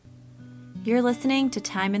You're listening to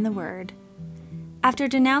Time in the Word. After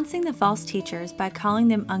denouncing the false teachers by calling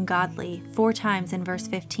them ungodly 4 times in verse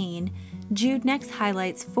 15, Jude next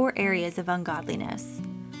highlights 4 areas of ungodliness.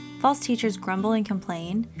 False teachers grumble and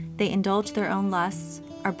complain, they indulge their own lusts,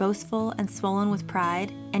 are boastful and swollen with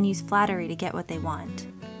pride, and use flattery to get what they want.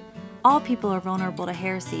 All people are vulnerable to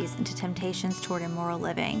heresies and to temptations toward immoral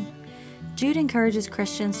living. Jude encourages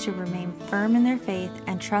Christians to remain firm in their faith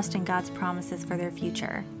and trust in God's promises for their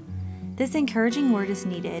future. This encouraging word is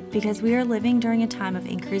needed because we are living during a time of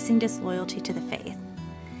increasing disloyalty to the faith.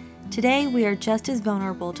 Today, we are just as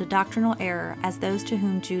vulnerable to doctrinal error as those to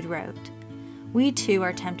whom Jude wrote. We too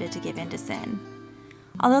are tempted to give in to sin.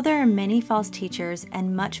 Although there are many false teachers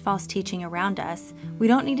and much false teaching around us, we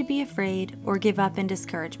don't need to be afraid or give up in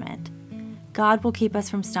discouragement. God will keep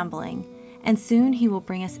us from stumbling, and soon He will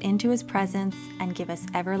bring us into His presence and give us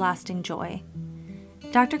everlasting joy.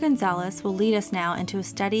 Dr. Gonzalez will lead us now into a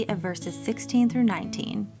study of verses 16 through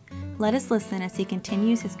 19. Let us listen as he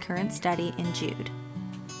continues his current study in Jude.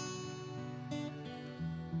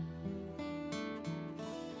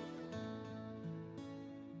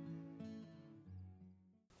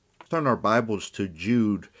 Turn our Bibles to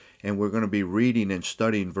Jude, and we're going to be reading and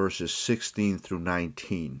studying verses 16 through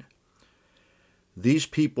 19. These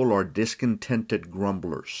people are discontented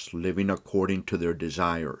grumblers, living according to their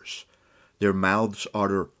desires. Their mouths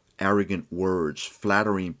utter arrogant words,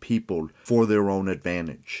 flattering people for their own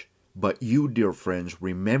advantage. But you, dear friends,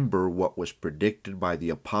 remember what was predicted by the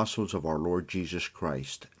apostles of our Lord Jesus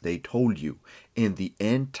Christ. They told you, in the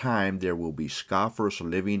end time there will be scoffers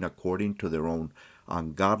living according to their own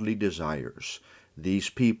ungodly desires. These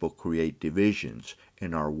people create divisions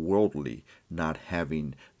and are worldly, not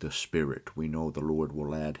having the Spirit. We know the Lord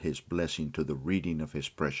will add His blessing to the reading of His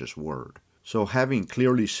precious word. So having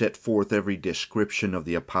clearly set forth every description of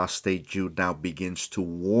the apostate, Jude now begins to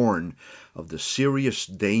warn of the serious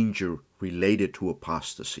danger related to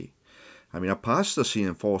apostasy. Apostasy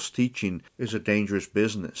and false teaching is a dangerous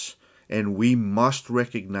business, and we must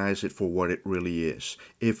recognize it for what it really is.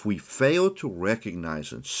 If we fail to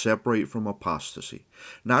recognize and separate from apostasy,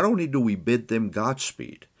 not only do we bid them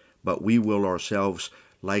Godspeed, but we will ourselves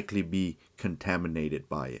likely be contaminated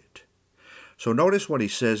by it. So notice what he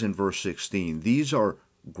says in verse 16. These are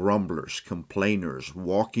grumblers, complainers,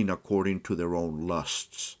 walking according to their own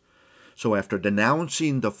lusts. So after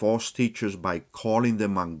denouncing the false teachers by calling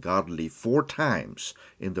them ungodly 4 times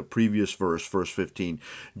in the previous verse, verse 15,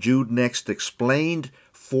 Jude next explained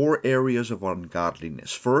 4 areas of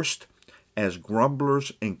ungodliness. First, as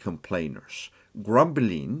grumblers and complainers.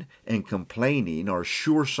 Grumbling and complaining are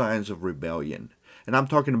sure signs of rebellion. And I'm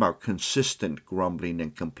talking about consistent grumbling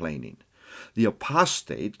and complaining. The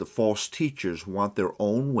apostate, the false teachers, want their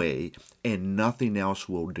own way and nothing else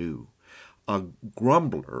will do. A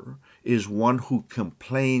grumbler is one who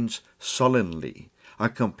complains sullenly. A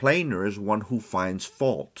complainer is one who finds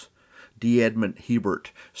fault. D. Edmond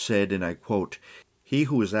Hiebert said, and I quote, "He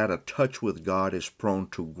who is out of touch with God is prone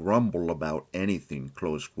to grumble about anything,"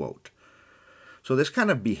 close quote. So this kind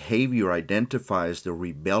of behavior identifies the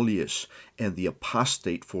rebellious and the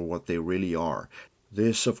apostate for what they really are.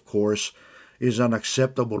 This, of course, is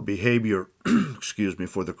unacceptable behavior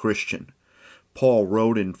for the Christian. Paul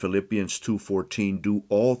wrote in Philippians 2:14, "Do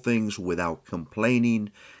all things without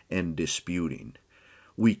complaining and disputing."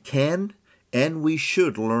 We can and we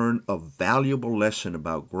should learn a valuable lesson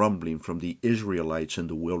about grumbling from the Israelites in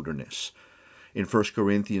the wilderness. In 1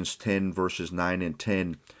 Corinthians 10, verses 9 and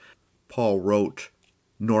 10, Paul wrote,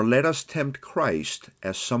 "Nor let us tempt Christ,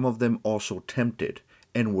 as some of them also tempted,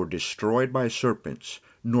 and were destroyed by serpents,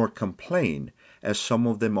 nor complain, as some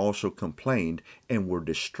of them also complained, and were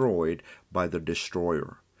destroyed by the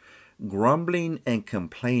destroyer." Grumbling and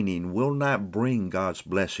complaining will not bring God's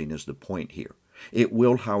blessing, is the point here. It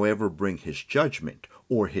will, however, bring His judgment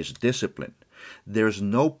or His discipline. There's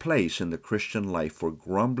no place in the Christian life for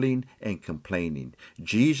grumbling and complaining.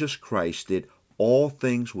 Jesus Christ did all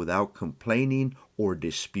things without complaining or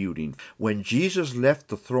disputing. When Jesus left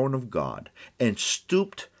the throne of God and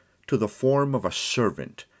stooped to the form of a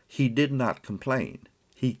servant, He did not complain.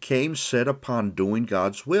 He came set upon doing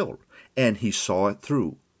God's will, and He saw it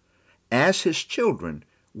through. As His children,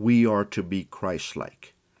 we are to be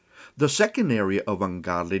Christ-like. The second area of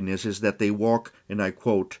ungodliness is that they walk, and I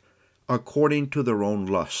quote, "according to their own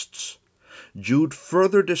lusts." Jude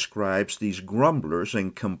further describes these grumblers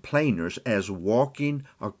and complainers as walking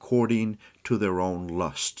according to their own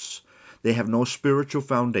lusts. They have no spiritual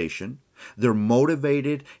foundation. They're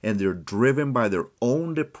motivated and they're driven by their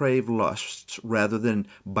own depraved lusts rather than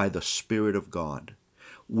by the Spirit of God.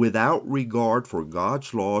 Without regard for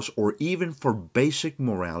God's laws or even for basic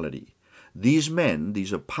morality, These men,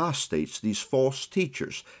 these apostates, these false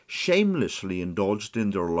teachers, shamelessly indulged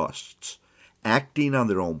in their lusts, acting on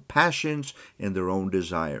their own passions and their own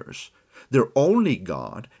desires. Their only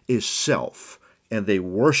God is self, and they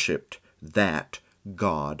worshipped that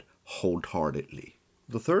God wholeheartedly.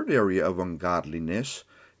 The third area of ungodliness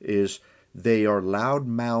is they are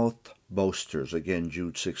loud-mouthed boasters. Again,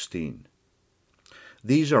 Jude 16.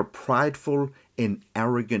 These are prideful and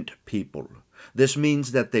arrogant people. This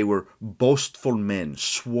means that they were boastful men,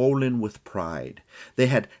 swollen with pride. They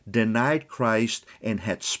had denied Christ and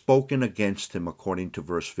had spoken against him, according to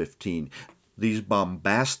verse 15. These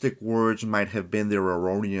bombastic words might have been their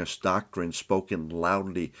erroneous doctrine spoken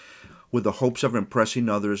loudly with the hopes of impressing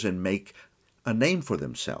others and make a name for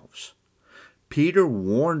themselves. Peter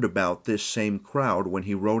warned about this same crowd when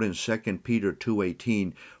he wrote in 2 Peter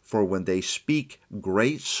 2:18, "For when they speak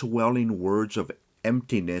great swelling words of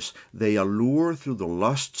emptiness, they allure through the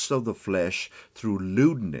lusts of the flesh, through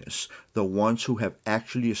lewdness, the ones who have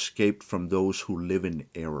actually escaped from those who live in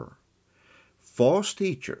error." False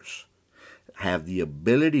teachers have the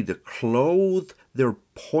ability to clothe their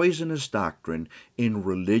poisonous doctrine in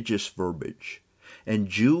religious verbiage. And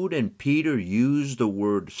Jude and Peter use the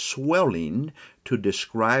word swelling to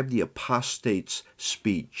describe the apostate's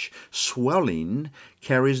speech. Swelling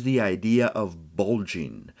carries the idea of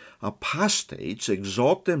bulging. Apostates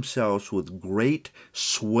exalt themselves with great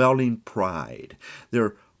swelling pride.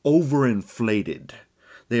 They're overinflated.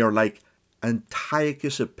 They are like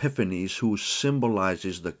Antiochus Epiphanes, who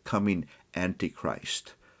symbolizes the coming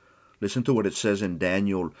Antichrist. Listen to what it says in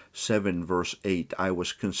Daniel 7, verse 8. "I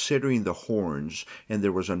was considering the horns, and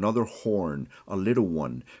there was another horn, a little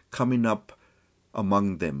one, coming up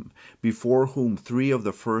among them, before whom 3 of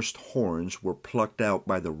the first horns were plucked out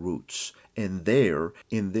by the roots. And there,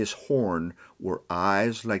 in this horn, were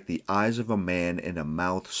eyes like the eyes of a man, and a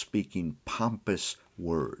mouth speaking pompous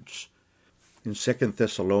words." In 2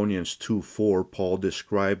 Thessalonians 2:4, Paul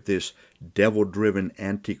described this devil-driven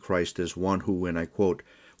Antichrist as one who, and I quote,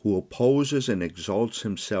 "who opposes and exalts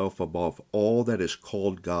himself above all that is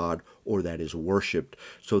called God or that is worshipped,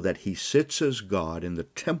 so that he sits as God in the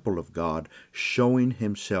temple of God, showing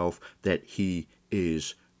himself that he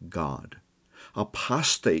is God."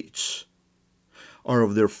 Apostates are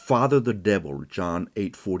of their father the devil, John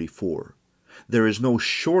 8:44. There is no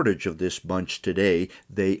shortage of this bunch today.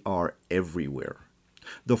 They are everywhere.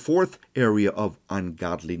 The fourth area of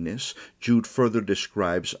ungodliness, Jude further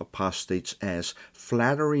describes apostates as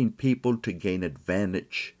flattering people to gain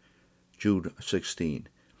advantage. Jude 16.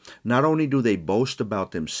 Not only do they boast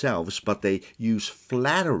about themselves, but they use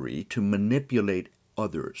flattery to manipulate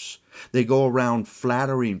others. They go around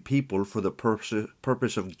flattering people for the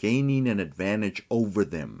purpose of gaining an advantage over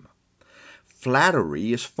them.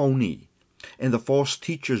 Flattery is phony, and the false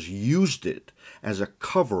teachers used it as a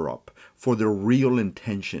cover-up for their real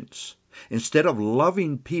intentions. Instead of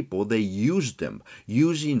loving people, they used them.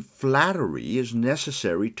 Using flattery is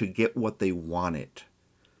necessary to get what they wanted.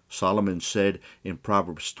 Solomon said in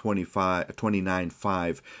Proverbs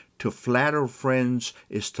 29:5, "To flatter friends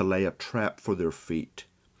is to lay a trap for their feet."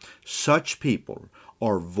 Such people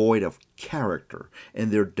are void of character,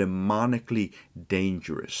 and they're demonically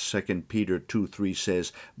dangerous. 2 Peter 2:3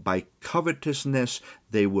 says, "By covetousness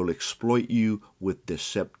they will exploit you with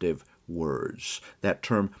deceptive words." That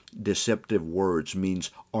term, deceptive words, means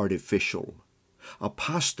artificial.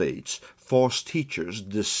 Apostates, false teachers,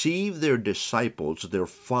 deceive their disciples, their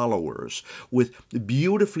followers, with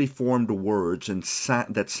beautifully formed words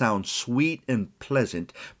that sound sweet and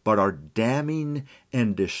pleasant, but are damning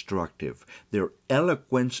and destructive. Their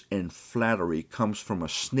eloquence and flattery comes from a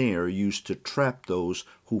snare used to trap those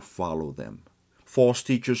who follow them. False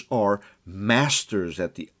teachers are masters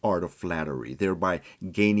at the art of flattery, thereby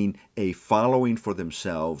gaining a following for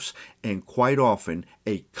themselves and quite often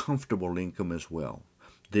a comfortable income as well.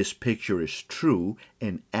 This picture is true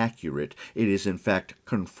and accurate. It is in fact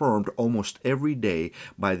confirmed almost every day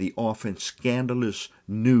by the often scandalous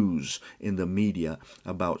news in the media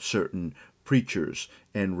about certain preachers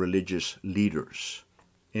and religious leaders.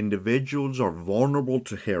 Individuals are vulnerable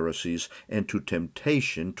to heresies and to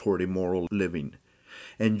temptation toward immoral living.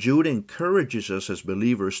 And Jude encourages us as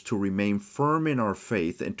believers to remain firm in our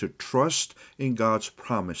faith and to trust in God's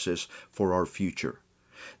promises for our future.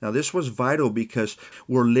 Now, this was vital because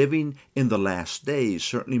we're living in the last days,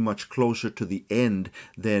 certainly much closer to the end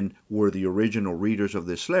than were the original readers of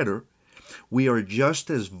this letter. We are just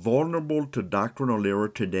as vulnerable to doctrinal error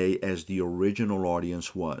today as the original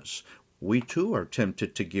audience was. We too are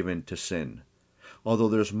tempted to give in to sin. Although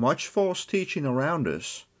there's much false teaching around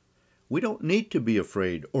us, we don't need to be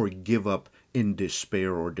afraid or give up in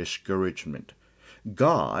despair or discouragement.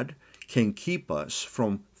 God can keep us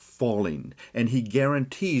from falling, and He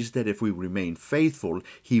guarantees that if we remain faithful,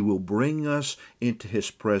 He will bring us into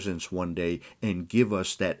His presence one day and give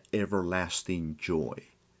us that everlasting joy.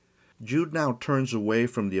 Jude now turns away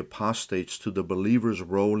from the apostates to the believer's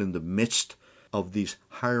role in the midst of these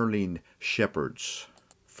hireling shepherds.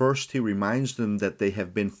 First, he reminds them that they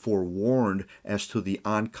have been forewarned as to the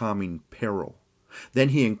oncoming peril. Then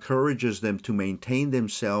he encourages them to maintain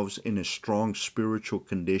themselves in a strong spiritual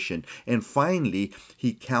condition. And finally,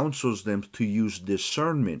 he counsels them to use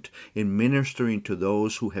discernment in ministering to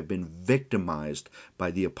those who have been victimized by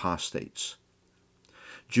the apostates.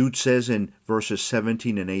 Jude says in verses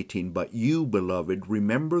 17 and 18, "But you, beloved,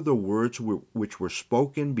 remember the words which were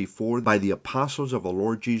spoken before by the apostles of the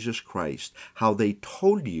Lord Jesus Christ, how they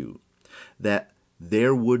told you that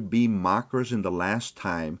there would be mockers in the last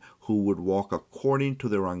time who would walk according to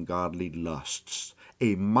their ungodly lusts."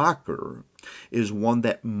 A mocker is one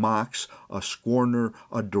that mocks, a scorner,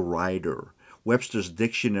 a derider. Webster's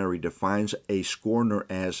dictionary defines a scorner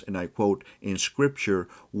as, and I quote, in Scripture,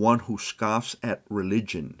 one who scoffs at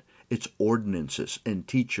religion, its ordinances and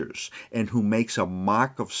teachers, and who makes a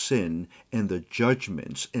mock of sin and the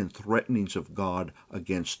judgments and threatenings of God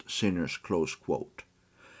against sinners, close quote.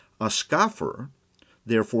 A scoffer,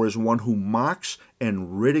 therefore, is one who mocks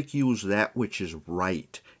and ridicules that which is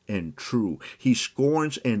right and true. He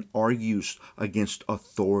scorns and argues against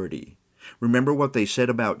authority. Remember what they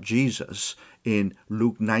said about Jesus in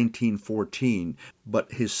Luke 19:14,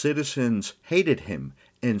 "But his citizens hated him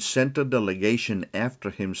and sent a delegation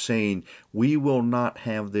after him, saying, 'We will not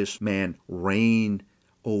have this man reign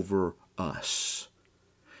over us.'"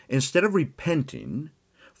 Instead of repenting,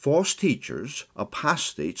 false teachers,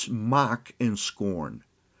 apostates, mock and scorn.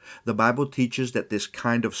 The Bible teaches that this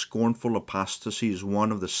kind of scornful apostasy is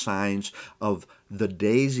one of the signs of the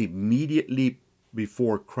days immediately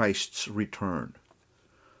before Christ's return.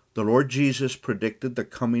 The Lord Jesus predicted the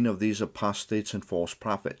coming of these apostates and false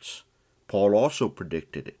prophets. Paul also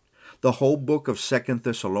predicted it. The whole book of 2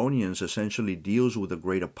 Thessalonians essentially deals with a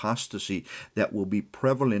great apostasy that will be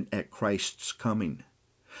prevalent at Christ's coming.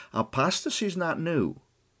 Apostasy is not new.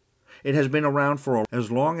 It has been around for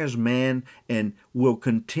as long as man and will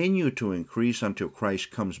continue to increase until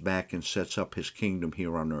Christ comes back and sets up his kingdom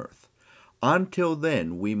here on earth. Until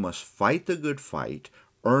then, we must fight the good fight,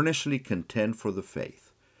 earnestly contend for the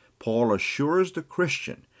faith. Paul assures the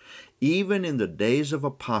Christian, even in the days of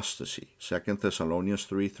apostasy, 2 Thessalonians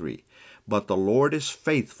 3:3, "But the Lord is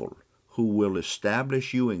faithful, who will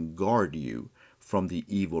establish you and guard you from the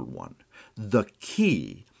evil one." The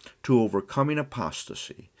key to overcoming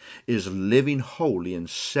apostasy is living holy and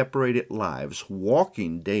separated lives,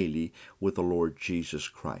 walking daily with the Lord Jesus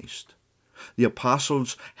Christ. The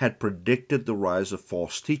apostles had predicted the rise of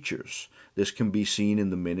false teachers. This can be seen in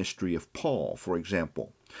the ministry of Paul, for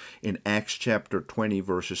example. In Acts chapter 20,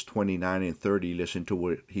 verses 29 and 30, listen to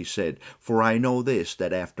what he said. "For I know this,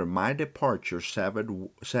 that after my departure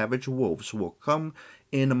savage wolves will come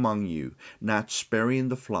in among you, not sparing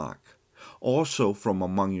the flock. Also from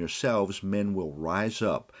among yourselves men will rise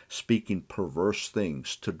up, speaking perverse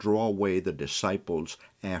things, to draw away the disciples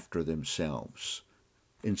after themselves."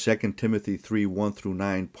 In 2 Timothy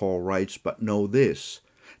 3:1-9, Paul writes, "But know this,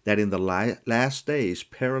 that in the last days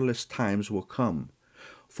perilous times will come.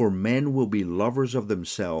 For men will be lovers of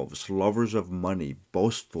themselves, lovers of money,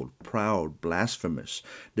 boastful, proud, blasphemous,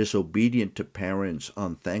 disobedient to parents,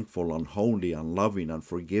 unthankful, unholy, unloving,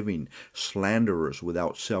 unforgiving, slanderers,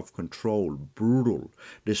 without self-control, brutal,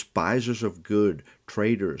 despisers of good,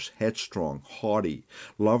 traitors, headstrong, haughty,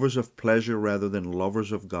 lovers of pleasure rather than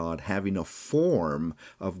lovers of God, having a form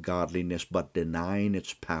of godliness but denying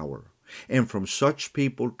its power. And from such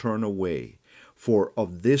people turn away, for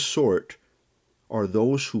of this sort are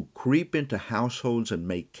those who creep into households and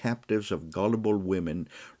make captives of gullible women,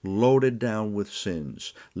 loaded down with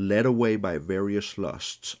sins, led away by various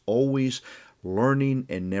lusts, always learning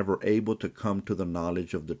and never able to come to the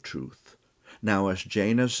knowledge of the truth. Now as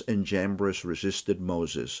Jannes and Jambres resisted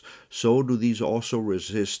Moses, so do these also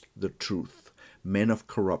resist the truth, men of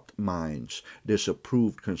corrupt minds,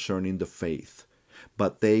 disapproved concerning the faith.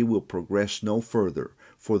 But they will progress no further,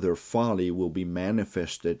 for their folly will be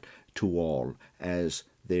manifested to all, as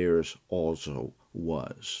theirs also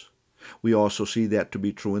was. We also see that to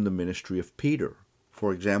be true in the ministry of Peter.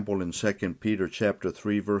 For example, in 2 Peter chapter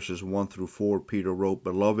 3, verses 1-4, Peter wrote,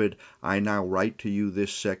 "Beloved, I now write to you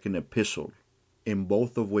this second epistle, in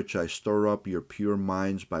both of which I stir up your pure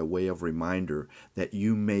minds by way of reminder, that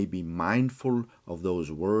you may be mindful of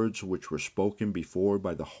those words which were spoken before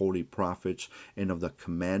by the holy prophets, and of the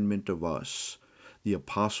commandment of us, the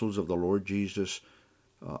apostles of the Lord Jesus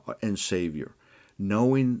and Savior.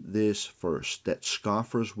 Knowing this first, that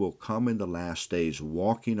scoffers will come in the last days,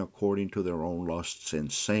 walking according to their own lusts,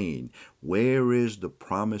 and saying, Where is the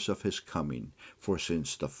promise of his coming? For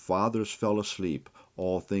since the fathers fell asleep,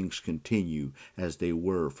 all things continue as they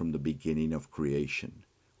were from the beginning of creation.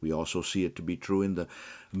 We also see it to be true in the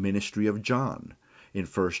ministry of John. In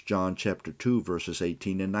 1 John chapter 2, verses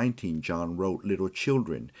 18 and 19, John wrote, Little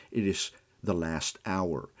children, it is the last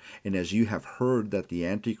hour. And as you have heard that the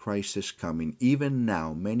Antichrist is coming, even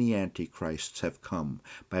now many Antichrists have come,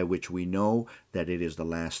 by which we know that it is the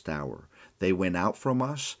last hour. They went out from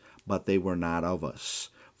us, but they were not of us.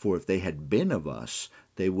 For if they had been of us,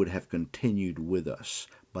 they would have continued with us.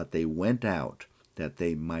 But they went out, that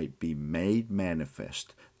they might be made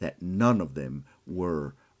manifest, that none of them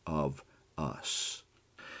were of us.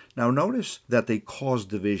 Now notice that they caused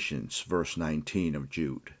divisions, verse 19 of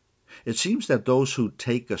Jude. It seems that those who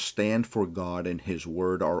take a stand for God and His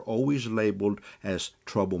Word are always labeled as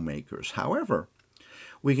troublemakers. However,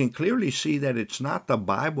 we can clearly see that it's not the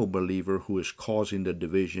Bible believer who is causing the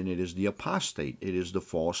division. It is the apostate. It is the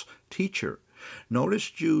false teacher. Notice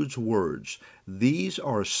Jude's words. These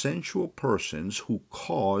are sensual persons who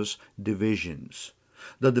cause divisions.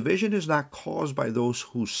 The division is not caused by those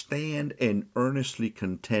who stand and earnestly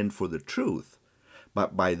contend for the truth,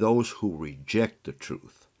 but by those who reject the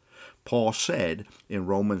truth. Paul said in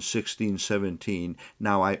Romans 16:17,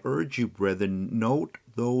 Now I urge you, brethren, note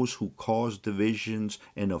those who cause divisions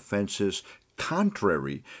and offenses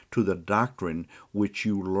contrary to the doctrine which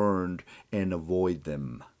you learned, and avoid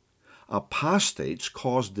them. Apostates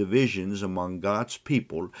cause divisions among God's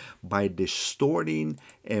people by distorting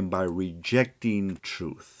and by rejecting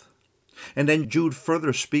truth. And then Jude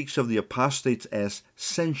further speaks of the apostates as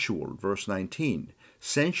sensual, verse 19.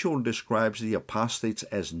 Sensual describes the apostates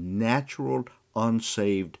as natural,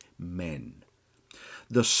 unsaved men.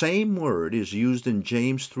 The same word is used in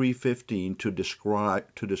James 3:15 to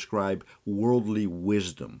describe worldly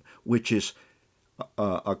wisdom, which is,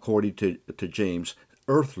 according to James,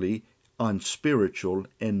 earthly, unspiritual,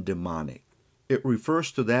 and demonic. It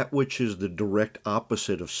refers to that which is the direct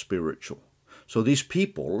opposite of spiritual. So these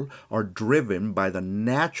people are driven by the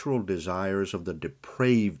natural desires of the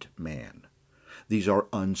depraved man. These are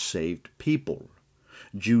unsaved people.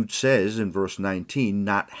 Jude says in verse 19,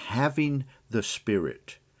 not having the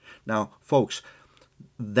Spirit. Now, folks,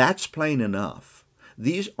 that's plain enough.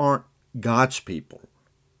 These aren't God's people.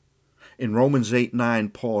 In Romans 8:9,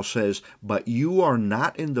 Paul says, But you are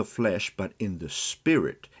not in the flesh, but in the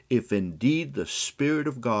Spirit, if indeed the Spirit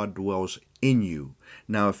of God dwells in you.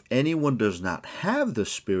 Now, if anyone does not have the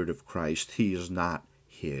Spirit of Christ, he is not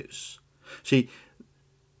his. See,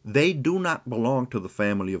 they do not belong to the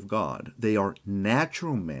family of God. They are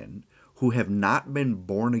natural men who have not been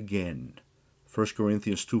born again. 1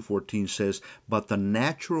 Corinthians 2:14 says, But the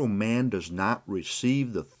natural man does not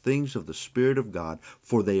receive the things of the Spirit of God,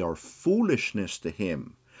 for they are foolishness to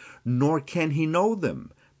him, nor can he know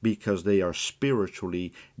them, because they are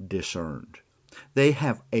spiritually discerned. They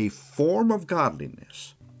have a form of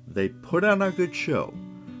godliness. They put on a good show.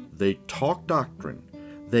 They talk doctrine.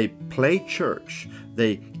 They play church.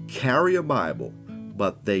 They carry a Bible,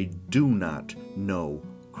 but they do not know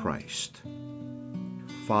Christ.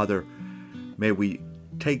 Father, may we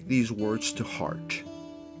take these words to heart.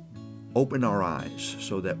 Open our eyes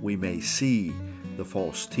so that we may see the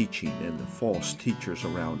false teaching and the false teachers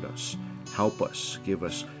around us. Help us, give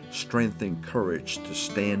us strength and courage to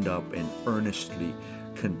stand up and earnestly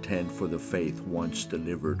contend for the faith once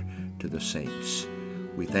delivered to the saints.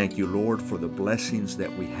 We thank you, Lord, for the blessings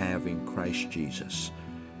that we have in Christ Jesus.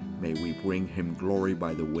 May we bring him glory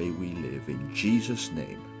by the way we live. In Jesus'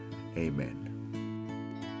 name, amen.